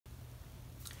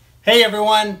Hey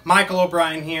everyone, Michael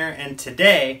O'Brien here, and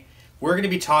today we're going to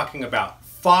be talking about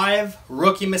 5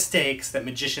 rookie mistakes that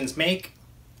magicians make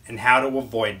and how to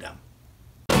avoid them.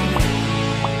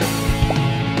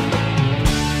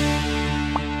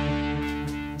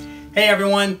 Hey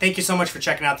everyone, thank you so much for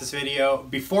checking out this video.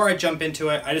 Before I jump into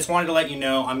it, I just wanted to let you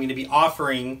know I'm going to be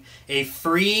offering a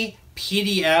free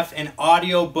PDF and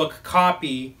audiobook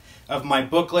copy of my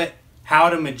booklet, How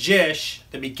to Magish,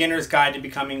 the Beginner's Guide to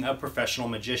Becoming a Professional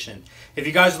Magician. If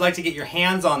you guys would like to get your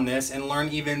hands on this and learn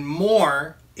even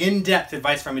more in-depth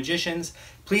advice from magicians,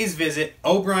 please visit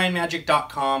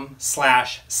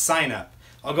obrienmagic.com/signup.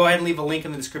 I'll go ahead and leave a link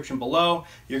in the description below.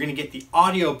 You're going to get the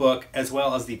audiobook as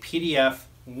well as the PDF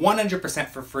 100%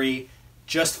 for free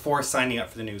just for signing up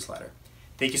for the newsletter.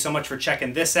 Thank you so much for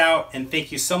checking this out, and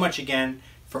thank you so much again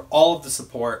for all of the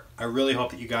support. I really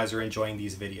hope that you guys are enjoying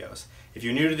these videos. If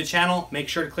you're new to the channel, make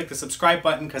sure to click the subscribe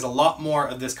button because a lot more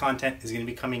of this content is going to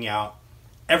be coming out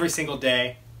every single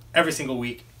day, every single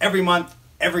week, every month,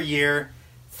 every year,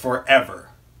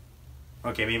 forever.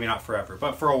 Okay, maybe not forever,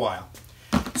 but for a while.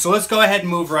 So let's go ahead and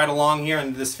move right along here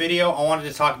in this video. I wanted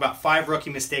to talk about 5 rookie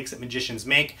mistakes that magicians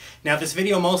make. Now this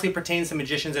video mostly pertains to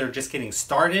magicians that are just getting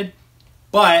started,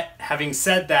 but having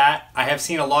said that, I have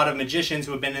seen a lot of magicians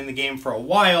who have been in the game for a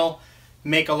while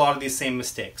make a lot of these same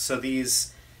mistakes. So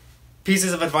these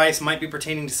pieces of advice might be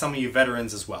pertaining to some of you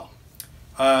veterans as well.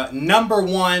 Number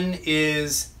 1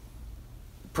 is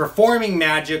performing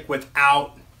magic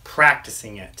without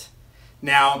practicing it.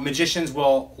 Now magicians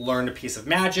will learn a piece of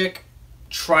magic,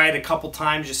 try it a couple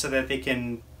times just so that they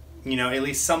can, at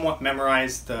least somewhat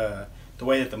memorize the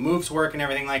way that the moves work and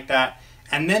everything like that.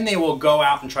 And then they will go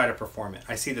out and try to perform it.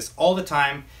 I see this all the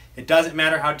time. It doesn't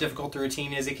matter how difficult the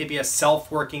routine is. It could be a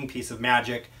self-working piece of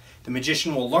magic. The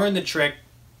magician will learn the trick,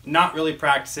 not really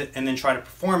practice it, and then try to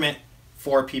perform it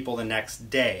for people the next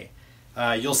day.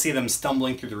 You'll see them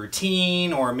stumbling through the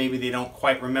routine, or maybe they don't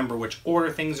quite remember which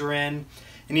order things are in.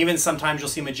 And even sometimes you'll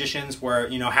see magicians where,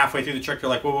 halfway through the trick, you're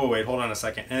like, whoa, wait, hold on a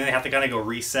second. And then they have to kind of go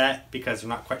reset because they're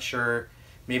not quite sure.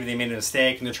 Maybe they made a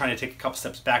mistake and they're trying to take a couple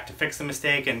steps back to fix the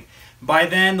mistake. And by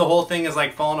then, the whole thing is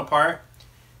like falling apart.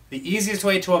 The easiest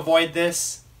way to avoid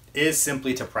this is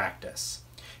simply to practice.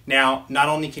 Now, not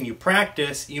only can you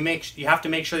practice, you have to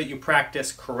make sure that you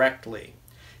practice correctly.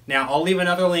 Now, I'll leave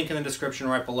another link in the description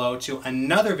right below to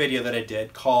another video that I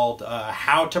did called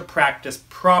How to Practice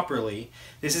Properly.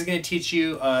 This is going to teach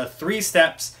you 3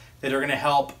 steps that are going to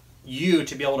help you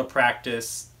to be able to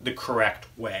practice the correct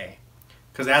way.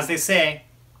 Because as they say,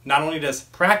 not only does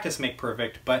practice make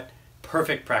perfect, but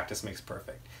perfect practice makes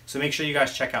perfect. So make sure you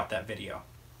guys check out that video.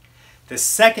 The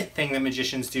second thing that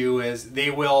magicians do is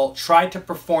they will try to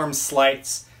perform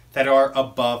sleights that are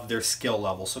above their skill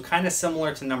level. So kind of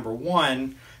similar to number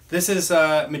 1, this is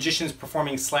magicians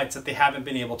performing sleights that they haven't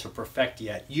been able to perfect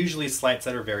yet, usually sleights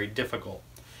that are very difficult.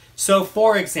 So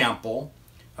for example,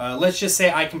 let's just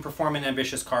say I can perform an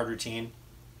ambitious card routine.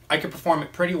 I could perform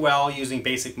it pretty well using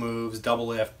basic moves, double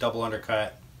lift, double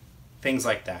undercut, things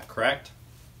like that, correct?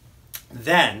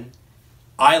 Then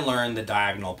I learned the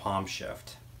diagonal palm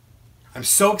shift. I'm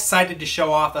so excited to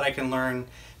show off that I can learn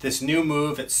this new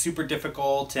move. It's super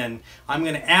difficult, and I'm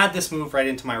going to add this move right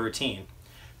into my routine.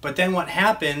 But then what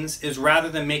happens is rather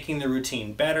than making the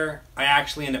routine better, I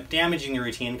actually end up damaging the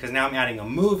routine because now I'm adding a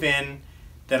move in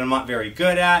that I'm not very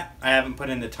good at. I haven't put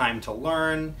in the time to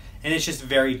learn, and it's just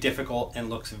very difficult and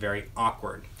looks very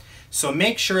awkward. So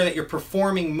make sure that you're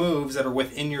performing moves that are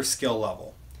within your skill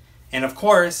level. And of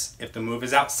course, if the move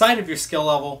is outside of your skill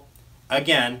level,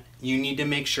 again, you need to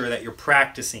make sure that you're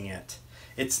practicing it.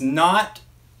 It's not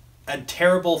a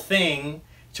terrible thing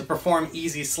to perform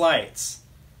easy sleights.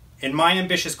 In my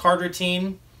ambitious card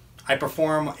routine, I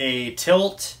perform a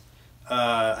tilt,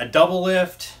 a double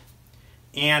lift,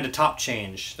 and a top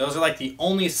change. Those are like the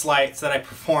only sleights that I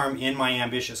perform in my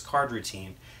ambitious card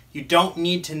routine. You don't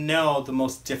need to know the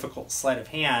most difficult sleight of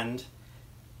hand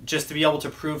just to be able to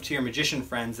prove to your magician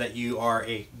friends that you are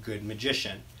a good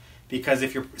magician. Because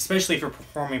especially if you're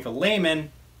performing for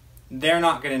laymen, they're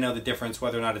not going to know the difference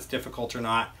whether or not it's difficult or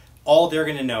not. All they're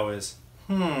going to know is,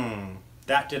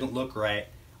 that didn't look right.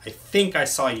 I think I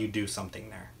saw you do something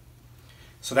there.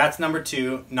 So that's number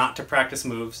 2, not to practice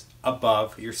moves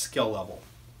above your skill level.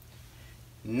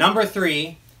 Number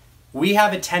 3, we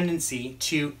have a tendency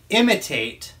to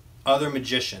imitate other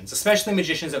magicians, especially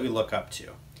magicians that we look up to.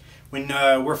 When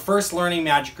we're first learning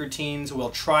magic routines, we'll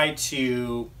try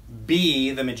to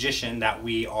be the magician that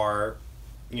we are,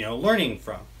 learning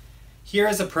from. Here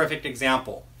is a perfect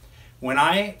example. When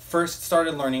I first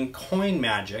started learning coin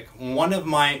magic, one of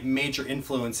my major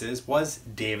influences was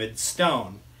David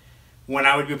Stone. when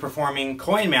I would be performing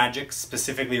coin magic,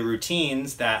 specifically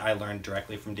routines that I learned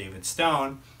directly from David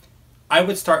Stone, I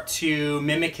would start to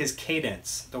mimic his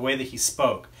cadence, the way that he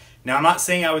spoke. Now, I'm not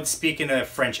saying I would speak in a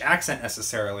French accent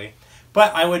necessarily,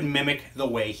 but I would mimic the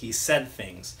way he said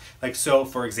things. Like so,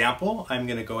 for example, I'm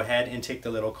going to go ahead and take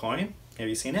the little coin. Have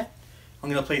you seen it? I'm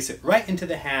going to place it right into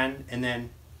the hand and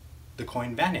then the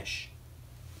coin vanish.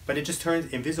 But it just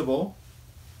turns invisible.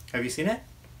 Have you seen it?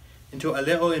 Into a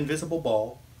little invisible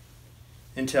ball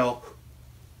until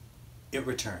it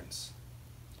returns.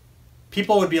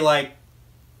 People would be like,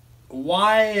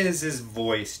 why is his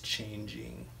voice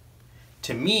changing?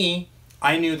 To me,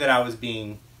 I knew that I was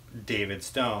being David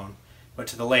Stone, but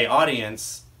to the lay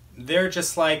audience, they're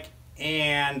just like,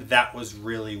 and that was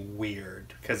really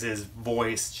weird because his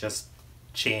voice just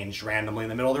changed randomly in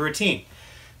the middle of the routine.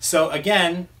 So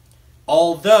again,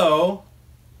 although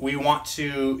we want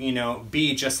to,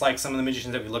 be just like some of the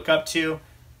magicians that we look up to,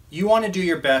 you want to do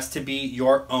your best to be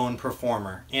your own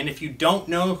performer. And if you don't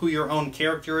know who your own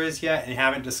character is yet and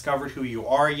haven't discovered who you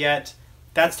are yet,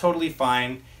 that's totally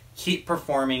fine. Keep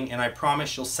performing, and I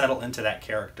promise you'll settle into that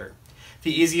character.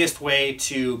 The easiest way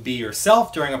to be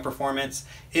yourself during a performance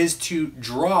is to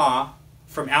draw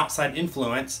from outside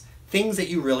influence things that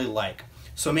you really like.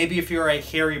 So maybe if you're a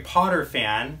Harry Potter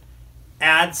fan,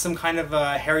 add some kind of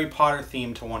a Harry Potter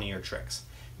theme to one of your tricks.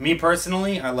 Me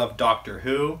personally, I love Doctor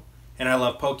Who and I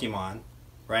love Pokemon,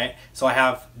 right? So I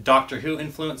have Doctor Who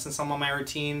influence in some of my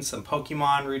routines, some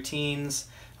Pokemon routines.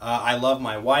 I love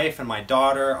my wife and my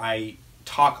daughter. I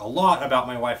talk a lot about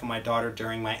my wife and my daughter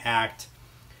during my act.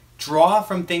 Draw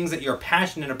from things that you're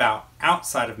passionate about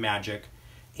outside of magic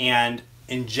and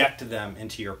inject them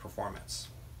into your performance.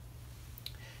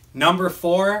 Number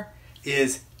 4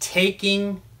 is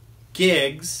taking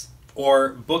gigs or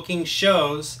booking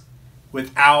shows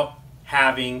without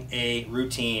having a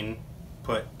routine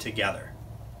put together.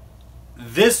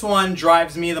 This one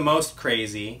drives me the most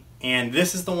crazy, and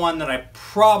this is the one that I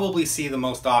probably see the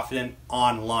most often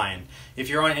online. If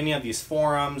you're on any of these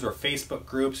forums or Facebook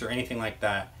groups or anything like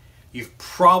that, you've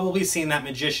probably seen that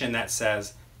magician that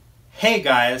says, hey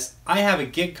guys, I have a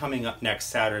gig coming up next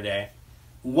Saturday.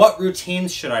 What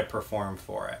routines should I perform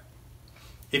for it?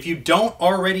 If you don't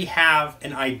already have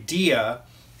an idea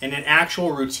and an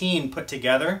actual routine put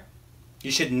together, you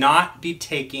should not be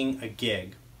taking a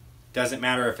gig. Doesn't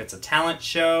matter if it's a talent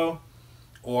show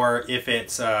or if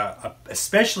it's,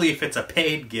 especially if it's a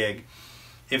paid gig.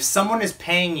 If someone is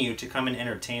paying you to come and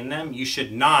entertain them, you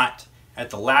should not,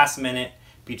 at the last minute,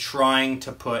 be trying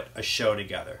to put a show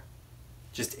together.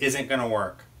 Just isn't going to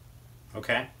work.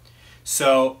 Okay?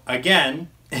 So again,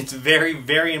 it's very,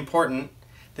 very important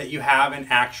that you have an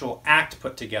actual act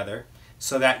put together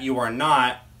so that you are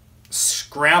not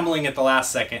scrambling at the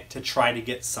last second to try to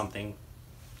get something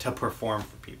to perform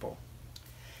for people.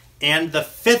 And the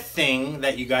 5th thing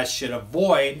that you guys should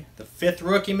avoid, the 5th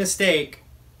rookie mistake,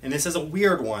 and this is a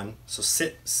weird one, so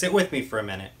sit with me for a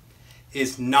minute,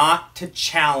 is not to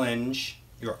challenge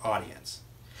your audience.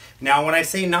 Now, when I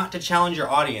say not to challenge your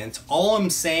audience, all I'm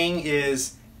saying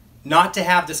is not to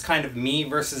have this kind of me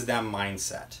versus them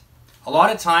mindset. A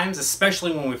lot of times,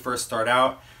 especially when we first start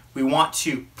out, we want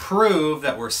to prove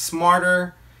that we're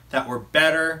smarter, that we're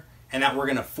better, and that we're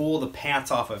going to fool the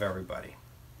pants off of everybody.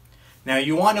 Now,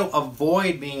 you want to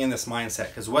avoid being in this mindset,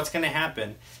 because what's going to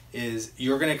happen is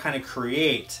you're going to kind of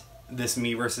create this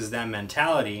me versus them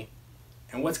mentality,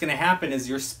 and what's going to happen is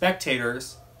your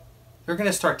spectators, they're going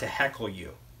to start to heckle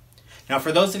you. Now,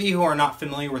 for those of you who are not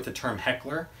familiar with the term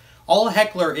heckler, all a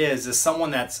heckler is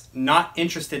someone that's not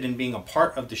interested in being a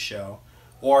part of the show,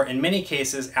 or in many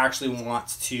cases actually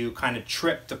wants to kind of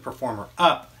trip the performer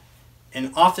up.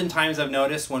 And oftentimes I've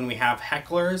noticed when we have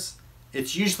hecklers,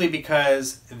 it's usually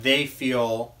because they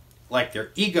feel like their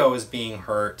ego is being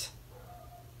hurt,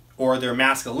 or their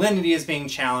masculinity is being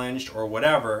challenged, or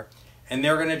whatever, and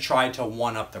they're going to try to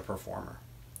one-up the performer.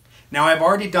 Now, I've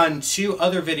already done 2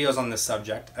 other videos on this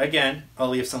subject. Again, I'll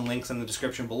leave some links in the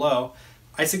description below.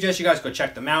 I suggest you guys go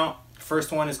check them out.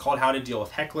 First one is called How to Deal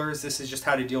with Hecklers. This is just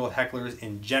how to deal with hecklers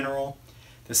in general.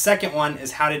 The second one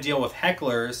is how to deal with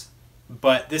hecklers,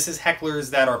 but this is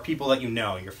hecklers that are people that you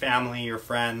know, your family, your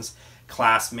friends,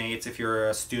 classmates, if you're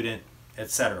a student,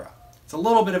 etc. It's a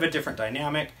little bit of a different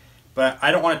dynamic, but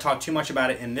I don't want to talk too much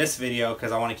about it in this video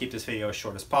because I want to keep this video as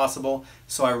short as possible.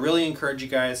 So I really encourage you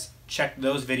guys, check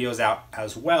those videos out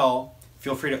as well.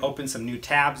 Feel free to open some new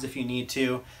tabs if you need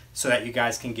to, so that you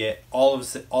guys can get all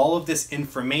of this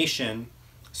information,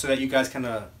 so that you guys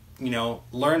can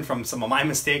learn from some of my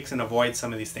mistakes and avoid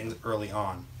some of these things early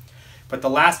on. But the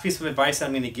last piece of advice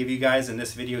I'm going to give you guys in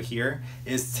this video here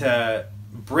is to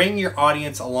bring your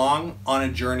audience along on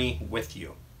a journey with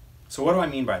you. So what do I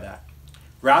mean by that?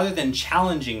 Rather than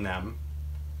challenging them,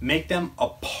 make them a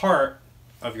part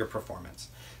of your performance.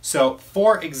 So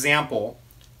for example,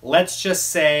 let's just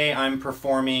say I'm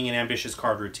performing an ambitious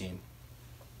card routine.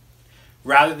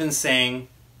 Rather than saying,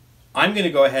 I'm going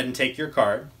to go ahead and take your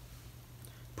card,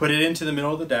 put it into the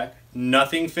middle of the deck,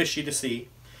 nothing fishy to see.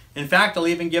 In fact, I'll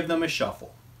even give them a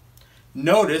shuffle.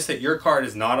 Notice that your card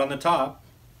is not on the top,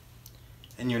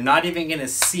 and you're not even going to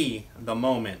see the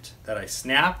moment that I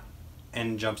snap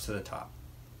and jumps to the top.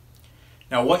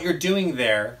 Now what you're doing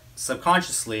there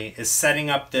subconsciously is setting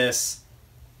up this,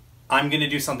 I'm going to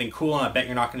do something cool and I bet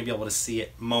you're not going to be able to see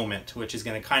it moment, which is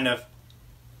going to kind of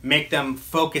make them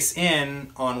focus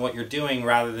in on what you're doing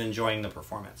rather than enjoying the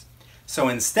performance. So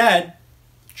instead,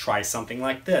 try something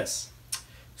like this.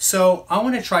 So I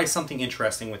want to try something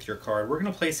interesting with your card. We're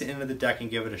going to place it into the deck and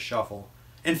give it a shuffle.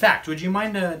 In fact, would you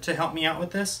mind to help me out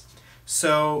with this?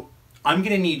 So I'm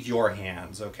going to need your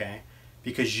hands, okay?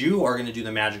 Because you are going to do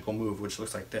the magical move, which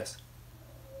looks like this.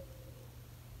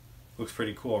 Looks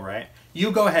pretty cool, right?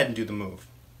 You go ahead and do the move.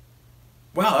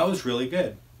 Wow, that was really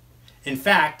good. In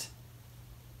fact,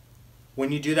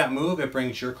 when you do that move, it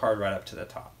brings your card right up to the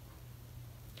top.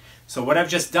 So what I've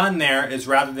just done there is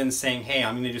rather than saying, hey,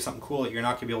 I'm going to do something cool that you're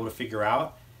not going to be able to figure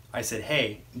out, I said,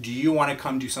 hey, do you want to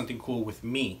come do something cool with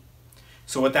me?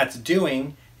 So what that's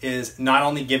doing is not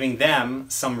only giving them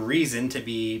some reason to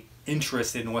be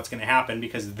interested in what's going to happen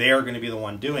because they're going to be the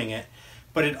one doing it,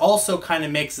 but it also kind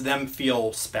of makes them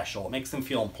feel special. It makes them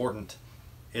feel important.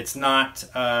 It's not,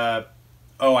 oh,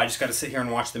 I just got to sit here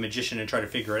and watch the magician and try to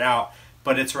figure it out.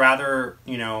 But it's rather,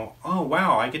 you know, oh,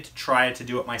 wow, I get to try to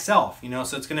do it myself. You know,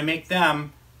 so it's going to make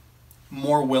them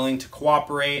more willing to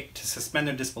cooperate, to suspend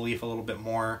their disbelief a little bit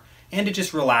more, and to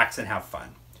just relax and have fun.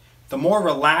 The more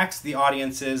relaxed the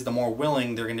audience is, the more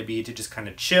willing they're going to be to just kind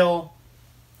of chill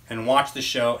and watch the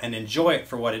show and enjoy it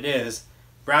for what it is,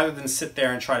 rather than sit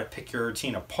there and try to pick your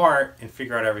routine apart and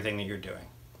figure out everything that you're doing.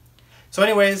 So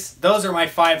anyways, those are my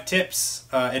 5 tips,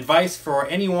 advice for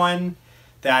anyone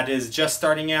that is just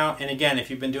starting out. And again,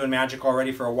 if you've been doing magic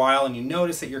already for a while and you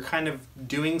notice that you're kind of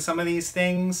doing some of these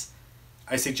things,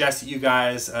 I suggest that you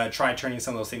guys try turning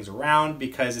some of those things around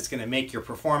because it's going to make your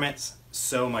performance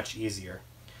so much easier.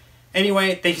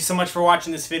 Anyway, thank you so much for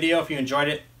watching this video. If you enjoyed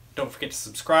it, don't forget to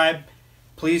subscribe.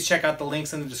 Please check out the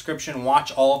links in the description.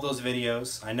 Watch all of those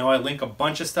videos. I know I link a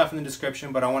bunch of stuff in the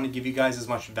description, but I want to give you guys as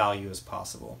much value as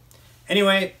possible.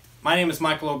 Anyway, my name is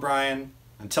Michael O'Brien.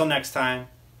 Until next time,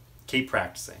 keep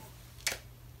practicing.